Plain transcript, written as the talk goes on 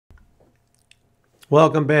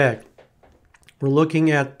Welcome back. We're looking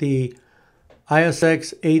at the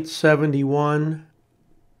ISX 871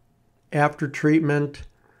 Aftertreatment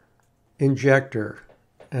injector,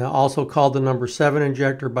 and also called the number 7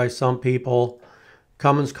 injector by some people.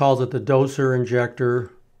 Cummins calls it the doser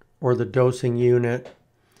injector or the dosing unit.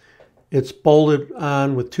 It's bolted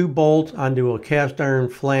on with 2 bolts onto a cast iron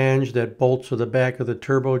flange that bolts to the back of the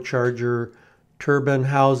turbocharger turbine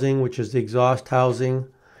housing, which is the exhaust housing.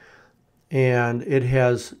 And it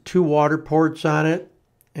has 2 water ports on it,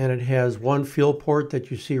 and it has 1 fuel port that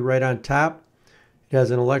you see right on top. It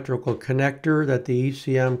has an electrical connector that the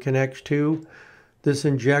ECM connects to. This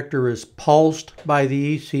injector is pulsed by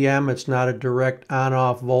the ECM. It's not a direct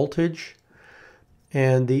on-off voltage.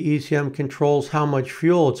 And the ECM controls how much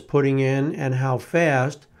fuel it's putting in and how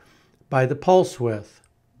fast by the pulse width.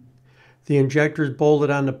 The injector is bolted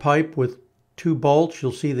on the pipe with 2 bolts.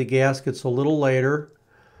 You'll see the gaskets a little later.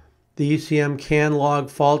 The ECM can log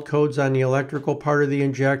fault codes on the electrical part of the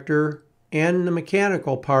injector and the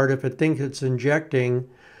mechanical part if it thinks it's injecting,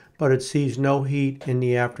 but it sees no heat in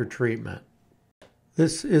the after treatment.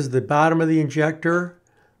 This is the bottom of the injector,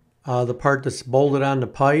 the part that's bolted on the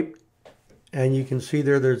pipe. And you can see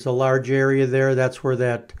there's a large area there. That's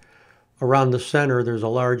where around the center, there's a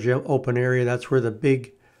large open area. That's where the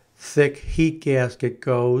big, thick heat gasket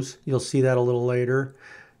goes. You'll see that a little later.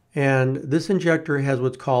 And this injector has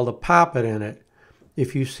what's called a poppet in it.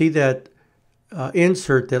 If you see that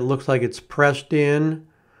insert that looks like it's pressed in,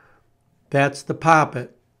 that's the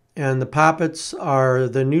poppet. And the poppets are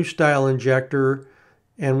the new style injector.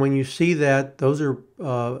 And when you see that, those are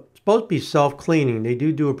supposed to be self-cleaning. They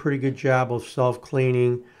do a pretty good job of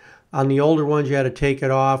self-cleaning. On the older ones, you had to take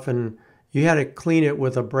it off and you had to clean it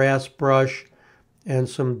with a brass brush and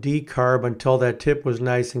some decarb until that tip was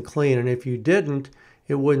nice and clean. And if you didn't,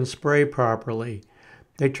 it wouldn't spray properly.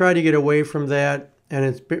 They try to get away from that, and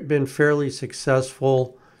it's been fairly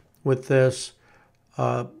successful with this.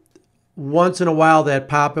 Once in a while, that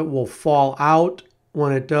poppet will fall out.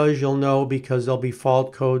 When it does, you'll know because there'll be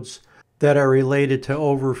fault codes that are related to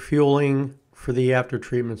overfueling for the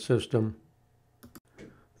after-treatment system.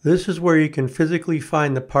 This is where you can physically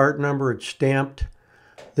find the part number. It's stamped.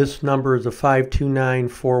 This number is a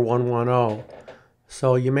 5294110.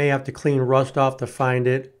 So you may have to clean rust off to find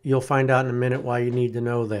it. You'll find out in a minute why you need to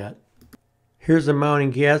know that. Here's the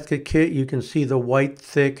mounting gasket kit. You can see the white,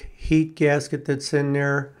 thick heat gasket that's in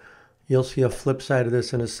there. You'll see a flip side of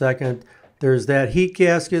this in a second. There's that heat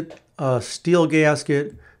gasket, a steel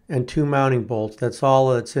gasket, and 2 mounting bolts. That's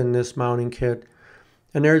all that's in this mounting kit.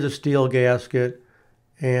 And there's a steel gasket.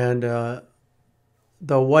 And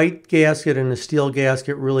the white gasket and the steel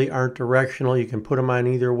gasket really aren't directional. You can put them on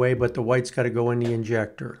either way, but the white's got to go in the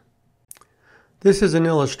injector. This is an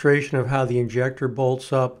illustration of how the injector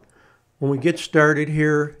bolts up. When we get started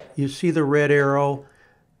here, you see the red arrow.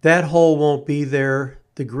 That hole won't be there.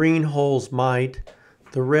 The green holes might.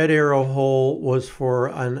 The red arrow hole was for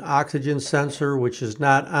an oxygen sensor, which is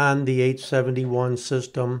not on the 871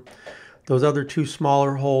 system. Those other 2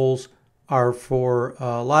 smaller holes are for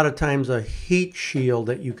a lot of times a heat shield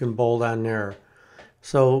that you can bolt on there.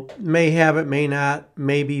 So may have it, may not,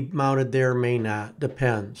 may be mounted there, may not,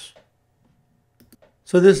 depends.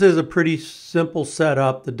 So this is a pretty simple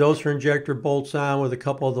setup. The doser injector bolts on with a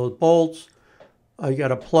couple of those bolts. You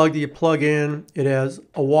got a plug that you plug in. It has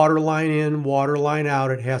a water line in, water line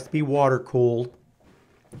out. It has to be water cooled.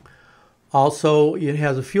 Also, it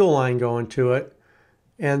has a fuel line going to it.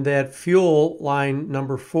 And that fuel line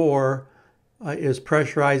number 4 is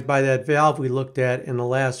pressurized by that valve we looked at in the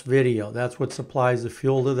last video. That's what supplies the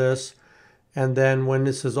fuel to this. And then when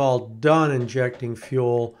this is all done injecting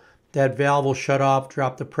fuel, that valve will shut off,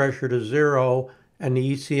 drop the pressure to 0, and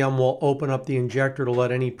the ECM will open up the injector to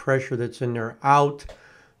let any pressure that's in there out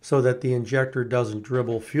so that the injector doesn't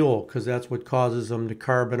dribble fuel, because that's what causes them to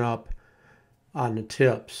carbon up on the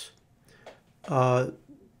tips.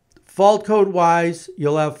 Fault code wise,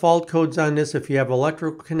 you'll have fault codes on this if you have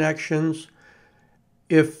electrical connections.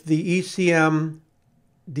 If the ECM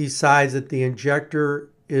decides that the injector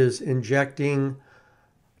is injecting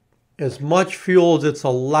as much fuel as it's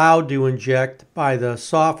allowed to inject by the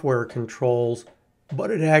software controls,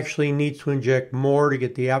 but it actually needs to inject more to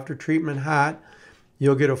get the after treatment hot,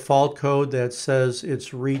 you'll get a fault code that says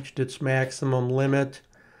it's reached its maximum limit.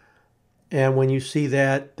 And when you see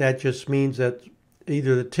that, that just means that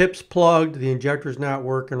either the tip's plugged, the injector's not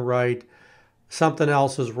working right, something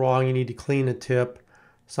else is wrong, you need to clean the tip,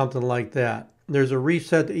 something like that. There's a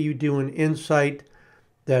reset that you do in Insight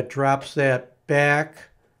that drops that back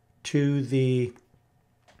to the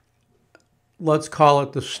let's call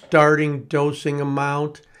it the starting dosing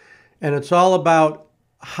amount. And it's all about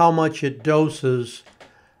how much it doses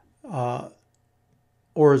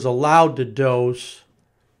or is allowed to dose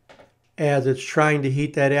as it's trying to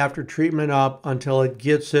heat that after treatment up until it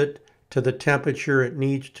gets it to the temperature it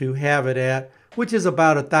needs to have it at, which is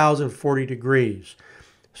about 1,040 degrees.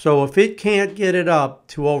 So if it can't get it up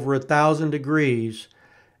to over 1,000 degrees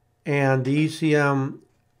and the ECM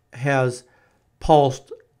has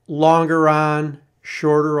pulsed longer on,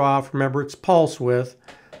 shorter off, remember it's pulse width,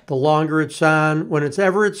 the longer it's on,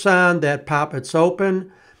 whenever it's on, that poppet's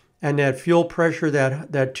open and that fuel pressure,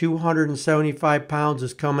 that 275 pounds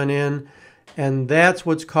is coming in, and that's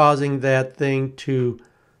what's causing that thing to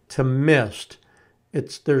mist.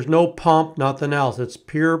 There's no pump, nothing else. It's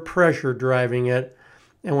pure pressure driving it.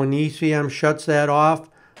 And when the ECM shuts that off,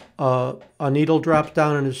 a needle drops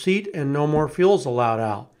down in the seat and no more fuel's allowed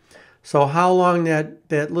out. So how long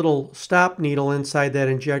that little stop needle inside that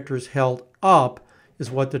injector is held up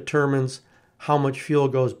is what determines how much fuel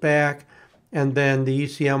goes back. And then the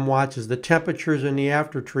ECM watches the temperatures in the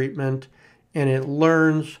after treatment, and it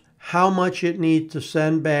learns how much it needs to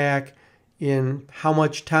send back in how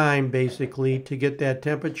much time, basically, to get that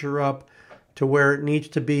temperature up to where it needs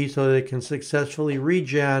to be so that it can successfully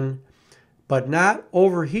regen, but not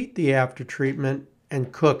overheat the after treatment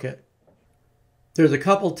and cook it. There's a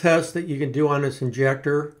couple tests that you can do on this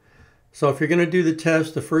injector. So if you're going to do the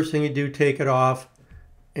test, the first thing you do, take it off,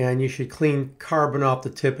 and you should clean carbon off the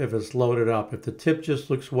tip if it's loaded up. If the tip just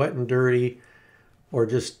looks wet and dirty or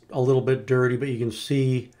just a little bit dirty, but you can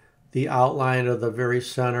see the outline of the very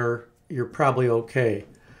center, you're probably okay.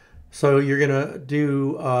 So you're going to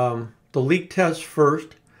do the leak test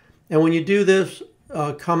first. And when you do this,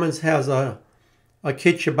 Cummins has a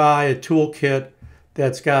kit you buy, a tool kit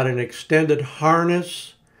that's got an extended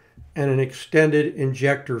harness and an extended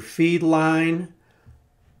injector feed line.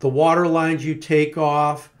 The water lines you take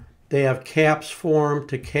off, they have caps for them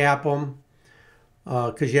to cap them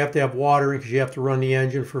because you have to have water because you have to run the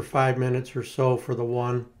engine for 5 minutes or so for the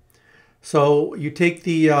one. So you take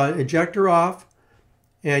the injector off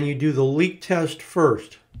and you do the leak test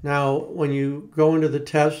first. Now, when you go into the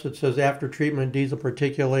test, it says after treatment diesel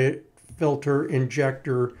particulate filter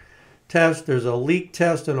injector test. There's a leak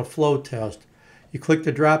test and a flow test. You click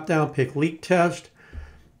the drop down, pick leak test,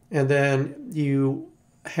 and then you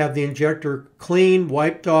have the injector cleaned,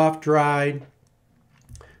 wiped off, dried.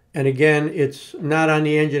 And again, it's not on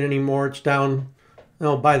the engine anymore. It's down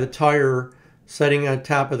by the tire, setting on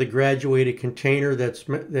top of the graduated container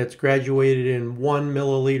that's graduated in 1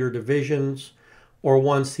 milliliter divisions or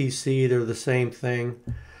 1 cc. They're the same thing.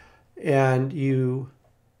 And you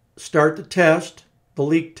start the test, the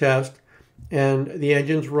leak test, and the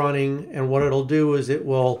engine's running. And what it'll do is it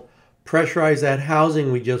will pressurize that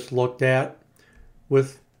housing we just looked at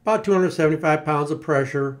with about 275 pounds of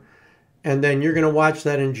pressure, and then you're going to watch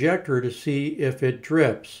that injector to see if it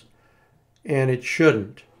drips, and it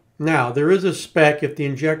shouldn't. Now, there is a spec. If the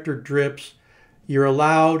injector drips, you're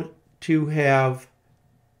allowed to have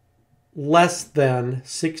less than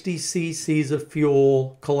 60 cc's of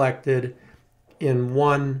fuel collected in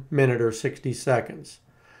 1 minute or 60 seconds.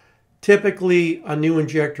 Typically, a new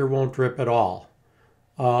injector won't drip at all.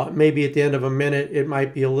 Maybe at the end of a minute, it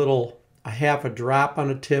might be a half a drop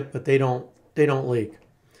on a tip, but they don't leak.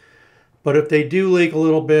 But if they do leak a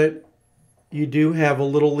little bit, you do have a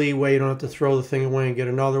little leeway. You don't have to throw the thing away and get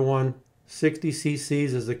another one. 60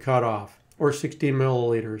 cc's is the cutoff, or 60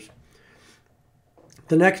 milliliters.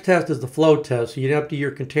 The next test is the flow test. So you empty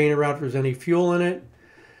your container out if there's any fuel in it,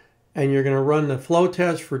 and you're going to run the flow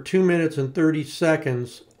test for 2 minutes and 30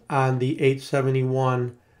 seconds on the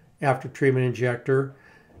 871 after treatment injector.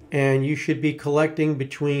 And you should be collecting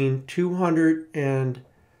between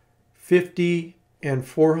 250 and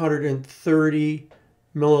 430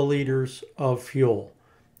 milliliters of fuel.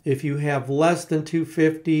 If you have less than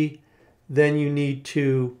 250, then you need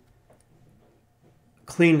to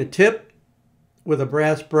clean the tip with a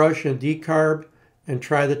brass brush and decarb and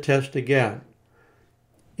try the test again.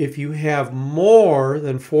 If you have more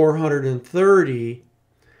than 430,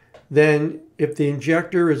 then if the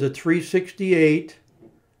injector is a 368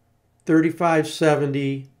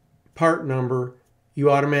 3570 part number, you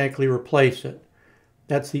automatically replace it.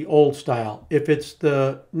 That's the old style. If it's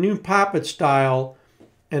the new poppet style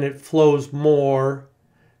and it flows more,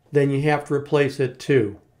 then you have to replace it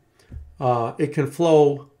too. It can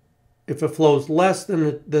flow, if it flows less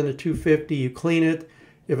than the 250, you clean it.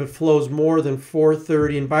 If it flows more than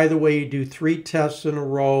 430, and by the way, you do 3 tests in a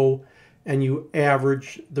row and you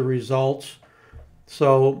average the results.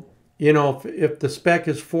 So, you know, if the spec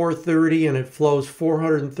is 430 and it flows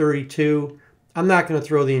 432, I'm not going to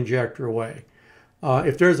throw the injector away.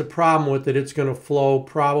 If there's a problem with it, it's going to flow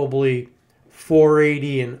probably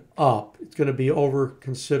 480 and up. It's going to be over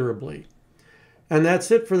considerably. And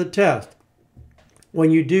that's it for the test.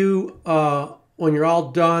 When you do, when you're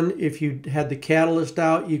all done, if you had the catalyst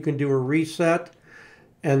out, you can do a reset,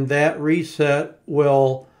 and that reset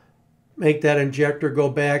will make that injector go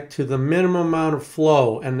back to the minimum amount of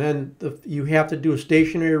flow. And then you have to do a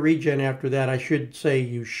stationary regen after that. I should say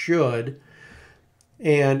you should.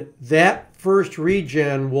 And that first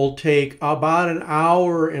regen will take about an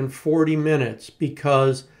hour and 40 minutes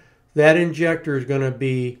because that injector is going to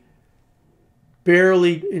be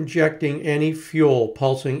barely injecting any fuel,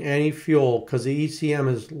 pulsing any fuel, because the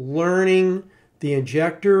ECM is learning the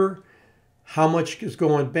injector, how much is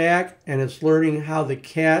going back, and it's learning how the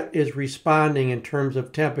cat is responding in terms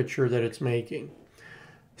of temperature that it's making.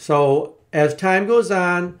 So as time goes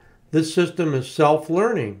on, this system is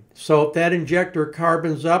self-learning. So if that injector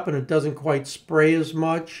carbons up and it doesn't quite spray as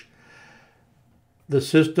much, the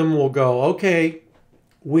system will go, okay,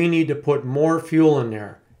 we need to put more fuel in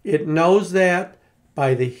there. It knows that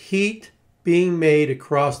by the heat being made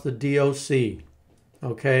across the DOC,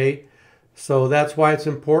 okay? So that's why it's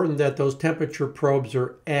important that those temperature probes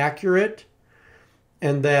are accurate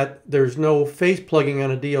and that there's no face plugging on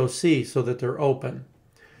a DOC so that they're open.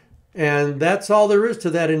 And that's all there is to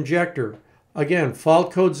that injector. Again,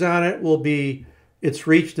 fault codes on it will be, it's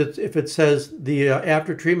reached its, if it says the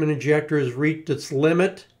after treatment injector has reached its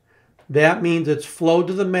limit, that means it's flowed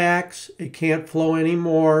to the max. It can't flow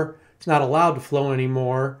anymore. It's not allowed to flow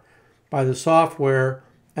anymore by the software,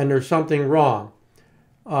 and there's something wrong.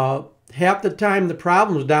 Half the time the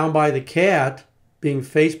problem's down by the cat being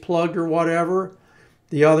face plugged or whatever.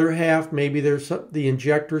 The other half, maybe the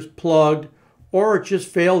injector's plugged, or it just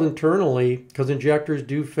failed internally, because injectors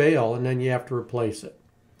do fail and then you have to replace it.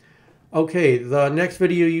 Okay, the next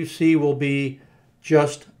video you see will be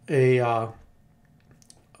just a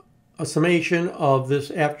summation of this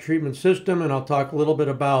after treatment system, and I'll talk a little bit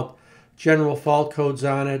about general fault codes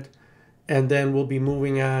on it, and then we'll be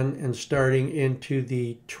moving on and starting into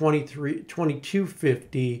the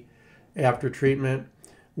 2250 after treatment,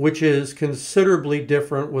 which is considerably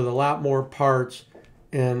different with a lot more parts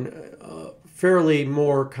and fairly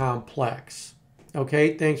more complex.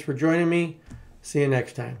 Okay, thanks for joining me. See you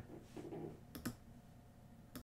next time.